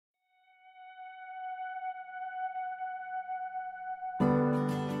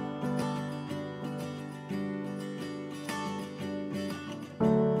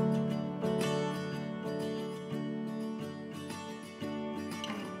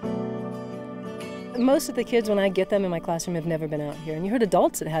Most of the kids, when I get them in my classroom, have never been out here. And you heard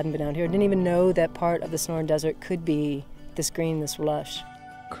adults that hadn't been out here, didn't even know that part of the Sonoran Desert could be this green, this lush.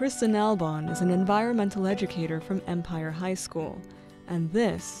 Chris Inalbon is an environmental educator from Empire High School, and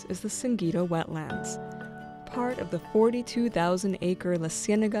this is the Cienegas wetlands, part of the 42,000-acre Las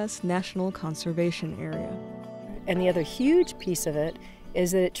Cienegas National Conservation Area. And the other huge piece of it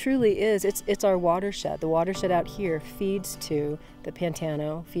is that it truly is, it's our watershed. The watershed out here feeds to the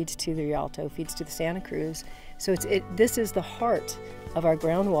Pantano, feeds to the Rialto, feeds to the Santa Cruz. So this is the heart of our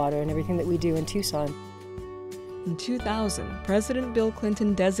groundwater and everything that we do in Tucson. In 2000, President Bill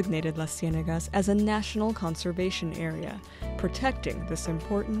Clinton designated Las Cienegas as a national conservation area, protecting this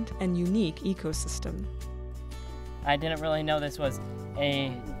important and unique ecosystem. I didn't really know this was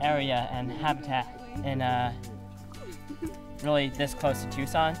an area and habitat in really this close to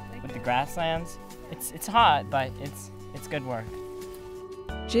Tucson with the grasslands. It's hot, but it's good work.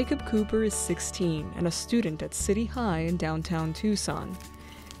 Jacob Cooper is 16 and a student at City High in downtown Tucson.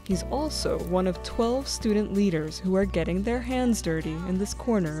 He's also one of 12 student leaders who are getting their hands dirty in this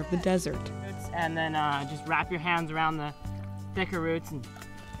corner of the desert. And then just wrap your hands around the thicker roots and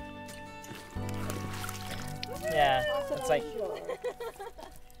yeah, it's like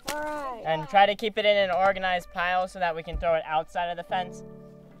All right. and try to keep it in an organized pile so that we can throw it outside of the fence.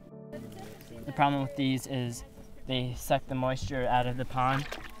 The problem with these is they suck the moisture out of the pond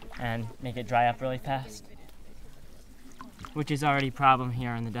and make it dry up really fast, which is already a problem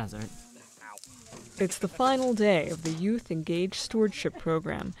here in the desert. It's the final day of the Youth Engaged Stewardship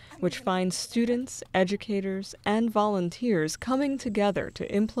Program, which finds students, educators, and volunteers coming together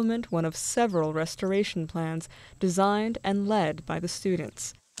to implement one of several restoration plans designed and led by the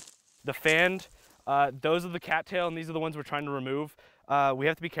students. The fanned, those are the cattail, and these are the ones we're trying to remove. We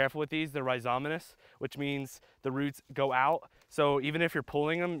have to be careful with these. They're rhizomatous, which means the roots go out. So even if you're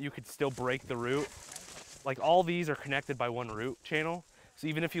pulling them, you could still break the root. Like all these are connected by one root channel. So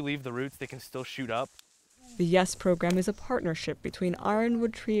even if you leave the roots, they can still shoot up. The YES program is a partnership between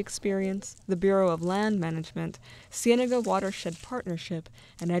Ironwood Tree Experience, the Bureau of Land Management, Cienegas Watershed Partnership,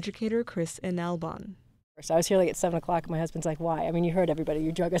 and educator Chris Inalbon. So I was here like at 7 o'clock, and my husband's like, why? I mean, you heard everybody,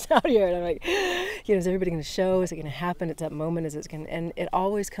 you drug us out here. And I'm like, is everybody going to show? Is it going to happen at that moment? And it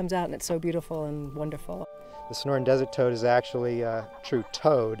always comes out, and it's so beautiful and wonderful. The Sonoran Desert toad is actually a true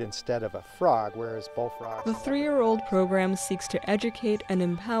toad instead of a frog, whereas bullfrogs... The 3-year-old program seeks to educate and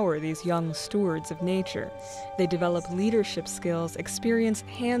empower these young stewards of nature. They develop leadership skills, experience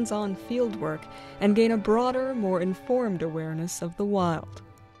hands-on fieldwork, and gain a broader, more informed awareness of the wild.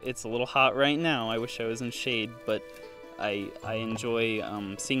 It's a little hot right now. I wish I was in shade, but I enjoy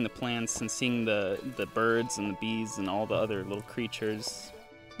seeing the plants and seeing the birds and the bees and all the other little creatures.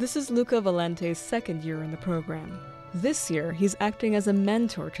 This is Luca Valente's second year in the program. This year, he's acting as a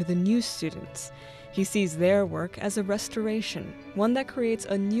mentor to the new students. He sees their work as a restoration, one that creates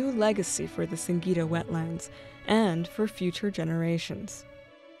a new legacy for the Cienegas wetlands and for future generations.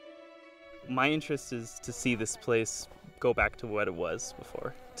 My interest is to see this place go back to what it was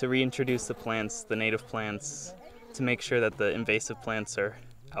before, to reintroduce the plants, the native plants, to make sure that the invasive plants are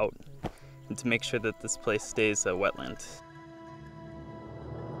out, and to make sure that this place stays a wetland.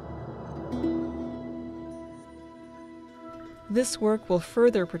 This work will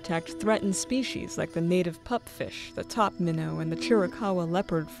further protect threatened species like the native pupfish, the top minnow, and the Chiricahua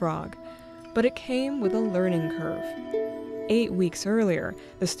leopard frog. But it came with a learning curve. 8 weeks earlier,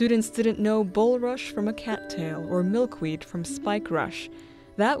 the students didn't know bulrush from a cattail or milkweed from spike rush.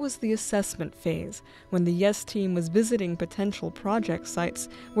 That was the assessment phase, when the YES team was visiting potential project sites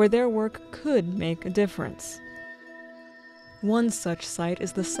where their work could make a difference. One such site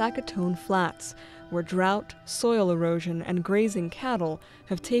is the Sackatone Flats, where drought, soil erosion, and grazing cattle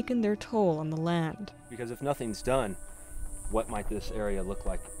have taken their toll on the land. Because if nothing's done, what might this area look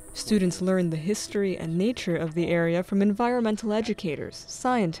like? Students learn the history and nature of the area from environmental educators,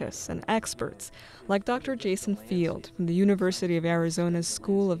 scientists, and experts, like Dr. Jason Field from the University of Arizona's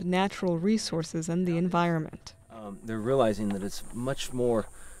School of Natural Resources and the Environment. They're realizing that it's much more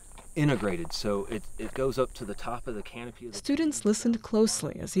integrated, so it goes up to the top of the canopy. Students listened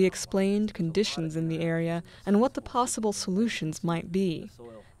closely as he explained conditions in the area and what the possible solutions might be.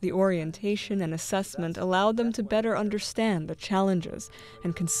 The orientation and assessment allowed them to better understand the challenges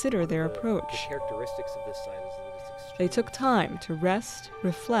and consider their approach. The characteristics of this site is that it's extreme. They took time to rest,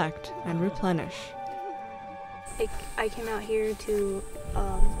 reflect, and replenish. I came out here to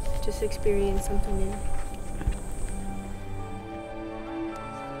just experience something new.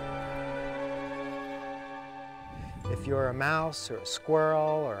 If you're a mouse or a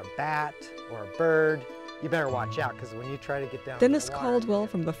squirrel or a bat or a bird, you better watch out, because when you try to get down Dennis to the water, Caldwell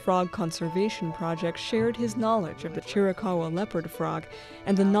from the Frog Conservation Project shared his knowledge of the Chiricahua leopard frog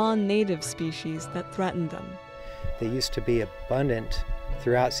and the non-native species that threaten them. they used to be abundant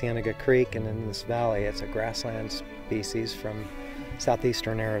throughout Cienegas Creek and in this valley. It's a grassland species from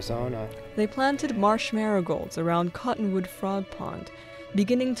southeastern Arizona. They planted marsh marigolds around Cottonwood Frog Pond,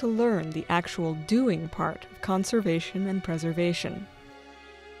 beginning to learn the actual doing part of conservation and preservation.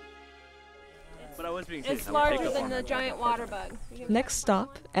 But I was being It's larger than the giant water bug. Next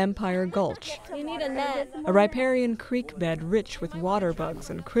stop, Empire Gulch, You need a net. a riparian creek bed rich with water bugs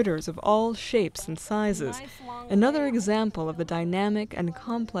and critters of all shapes and sizes. Another example of the dynamic and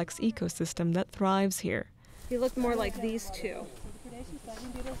complex ecosystem that thrives here. He looked more like these two.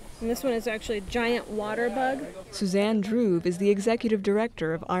 And this one is actually a giant water bug. Suzanne Druve is the executive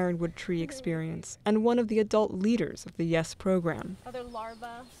director of Ironwood Tree Experience and one of the adult leaders of the YES program. Other larvae.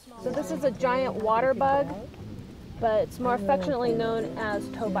 So this is a giant water bug, but it's more affectionately known as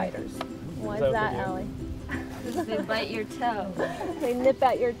toe biters. Why is that, Allie? They bite your toe. They nip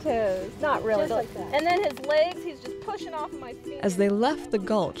at your toes. Not really. Just like that. And then his legs, he's just pushing off of my feet. As they left the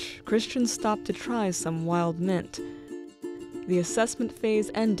gulch, Christian stopped to try some wild mint. The assessment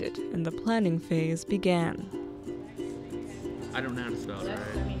phase ended and the planning phase began. I don't know how to spell it,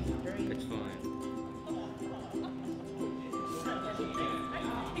 right? It's fine.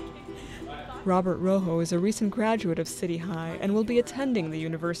 Robert Rojo is a recent graduate of City High and will be attending the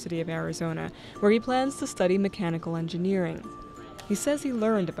University of Arizona, where he plans to study mechanical engineering. He says he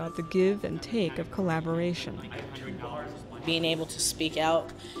learned about the give and take of collaboration. Being able to speak out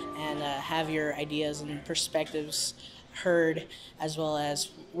and have your ideas and perspectives heard, as well as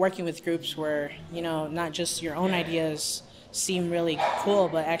working with groups where, you know, not just your own ideas seem really cool,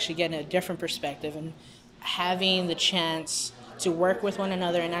 but actually getting a different perspective and having the chance to work with one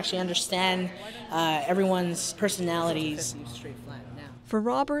another and actually understand everyone's personalities. For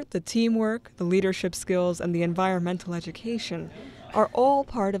Robert, the teamwork, the leadership skills, and the environmental education are all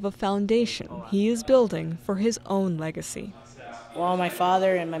part of a foundation he is building for his own legacy. Well, my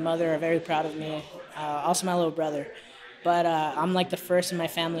father and my mother are very proud of me, also my little brother. But I'm like the first in my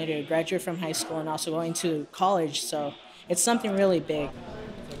family to graduate from high school and also going to college, so it's something really big.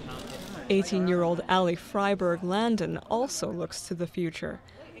 18-year-old Allie Freiberg Landon also looks to the future,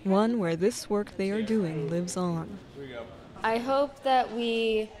 one where this work they are doing lives on. I hope that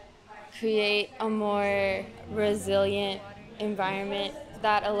we create a more resilient environment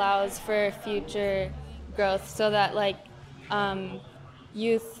that allows for future growth so that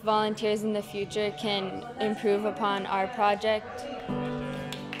youth volunteers in the future can improve upon our project.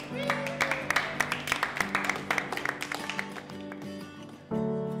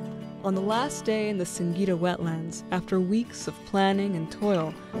 On the last day in the Singida wetlands, after weeks of planning and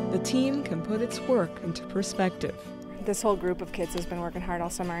toil, the team can put its work into perspective. This whole group of kids has been working hard all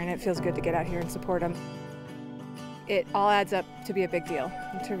summer, and it feels good to get out here and support them. It all adds up to be a big deal,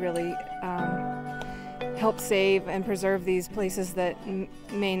 to really help save and preserve these places that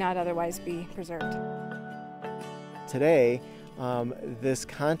may not otherwise be preserved. Today, this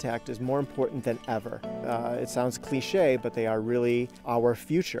contact is more important than ever. It sounds cliche, but they are really our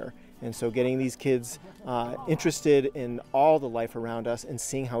future. And so getting these kids interested in all the life around us and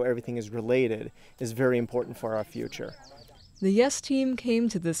seeing how everything is related is very important for our future. The YES team came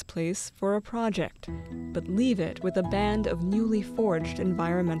to this place for a project, but leave it with a band of newly forged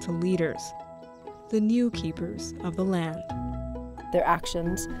environmental leaders, the new keepers of the land. Their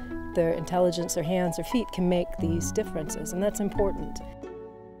actions, their intelligence, their hands, their feet can make these differences, and that's important.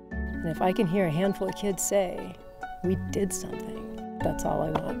 And if I can hear a handful of kids say, "We did something," that's all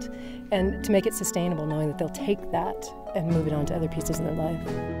I want. And to make it sustainable, knowing that they'll take that and move it on to other pieces of their life.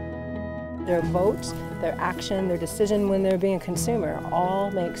 Their vote, their action, their decision when they're being a consumer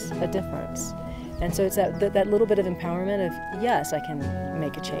all makes a difference. And so it's that little bit of empowerment of, yes, I can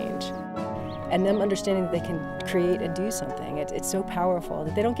make a change. And them understanding that they can create and do something. It's so powerful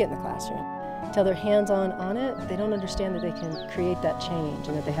that they don't get in the classroom. Until they're hands-on on it, they don't understand that they can create that change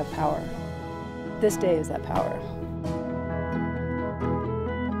and that they have power. This day is that power.